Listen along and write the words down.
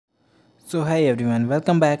So hi everyone,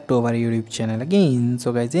 welcome back to our YouTube channel again.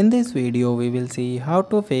 So guys, in this video we will see how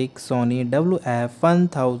to fix Sony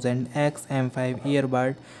WF-1000XM5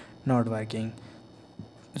 earbud not working.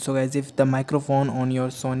 So guys, if the microphone on your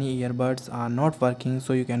Sony earbuds are not working,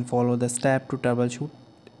 so you can follow the step to troubleshoot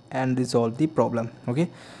and resolve the problem. Okay,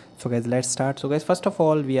 so guys, let's start. So guys, first of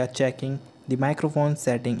all we are checking the microphone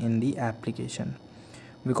setting in the application,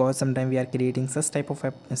 because sometimes we are creating such type of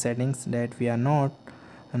settings that we are not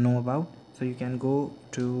know about. So you can go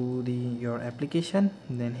to your application,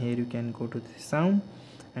 then here you can go to the sound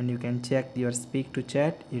and you can check your speak to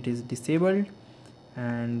chat, it is disabled,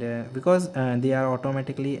 and because they are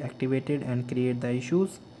automatically activated and create the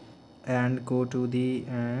issues. And go to the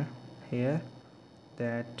here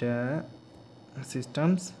that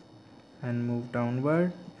systems and move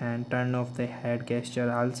downward and turn off the head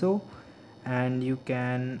gesture also. And you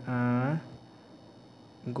can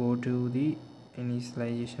go to the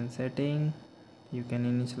initialization setting, you can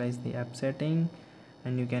initialize the app setting,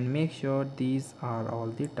 and you can make sure these are all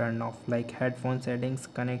the turn off, like headphone settings,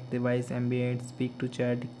 connect device, ambient, speak to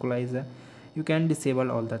chat, equalizer. You can disable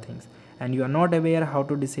all the things, and you are not aware how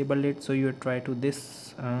to disable it, so you try to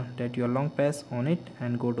this that you long press on it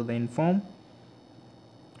and go to the info,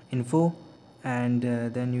 and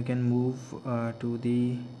then you can move to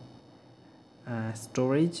the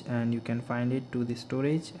storage, and you can find it to the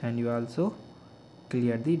storage, and you also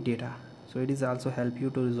clear the data. So it is also help you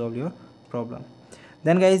to resolve your problem.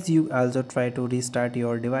 Then guys, you also try to restart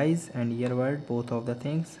your device and earbud, both of the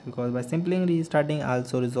things, because by simply restarting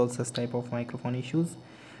also resolves this type of microphone issues.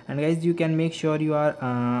 And guys, you can make sure you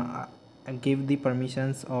are give the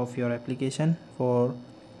permissions of your application. For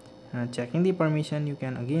checking the permission, you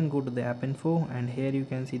can again go to the app info, and here you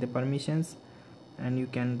can see the permissions, and you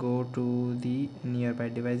can go to the nearby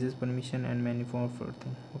devices permission and manifold for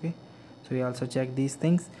thing. Okay, so you also check these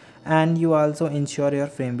things, and you also ensure your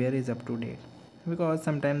firmware is up to date, because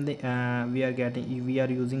sometimes we are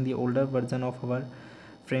using the older version of our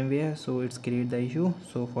firmware, so it's create the issue.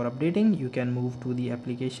 So for updating, you can move to the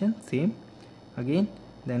application, same again,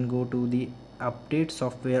 then go to the update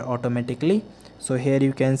software automatically. So here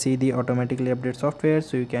you can see the automatically update software,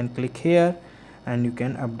 so you can click here and you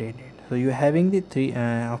can update it. So you're having the three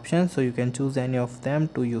options, so you can choose any of them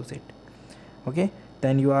to use it. Okay,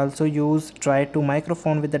 then you also try to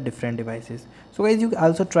microphone with the different devices. So guys, you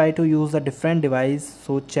also try to use a different device,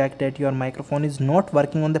 so check that your microphone is not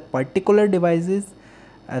working on the particular devices,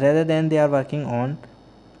 rather than they are working on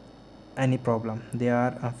any problem, they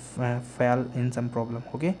are fail in some problem.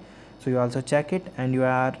 Okay, so you also check it, and you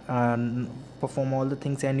are perform all the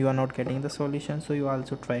things, and you are not getting the solution, so you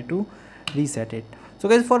also try to reset it. So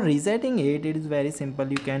guys, for resetting it, it is very simple.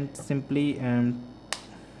 You can simply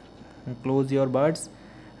close your buds,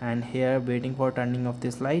 and here waiting for turning off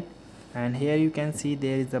this light, and here you can see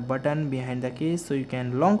there is a button behind the case, so you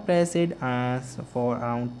can long press it for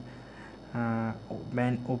around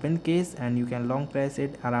when open case, and you can long press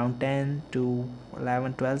it around 10 to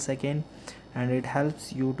 11-12 seconds, and it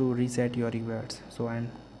helps you to reset your earbuds. So and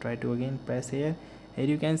try to again press here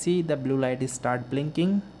you can see the blue light is start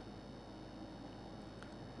blinking.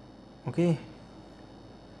 Okay,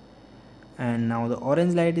 and now the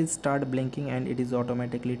orange light is start blinking, and it is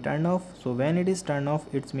automatically turned off. So when it is turned off,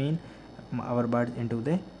 it's mean our buds into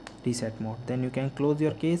the reset mode. Then you can close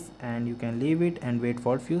your case, and you can leave it and wait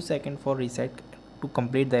for a few seconds for reset to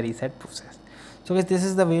complete the reset process. So guys, this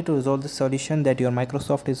is the way to resolve the solution that your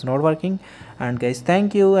Microsoft is not working. And guys,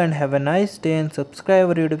 thank you and have a nice day, and subscribe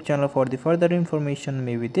our YouTube channel for the further information.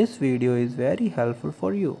 Maybe this video is very helpful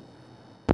for you.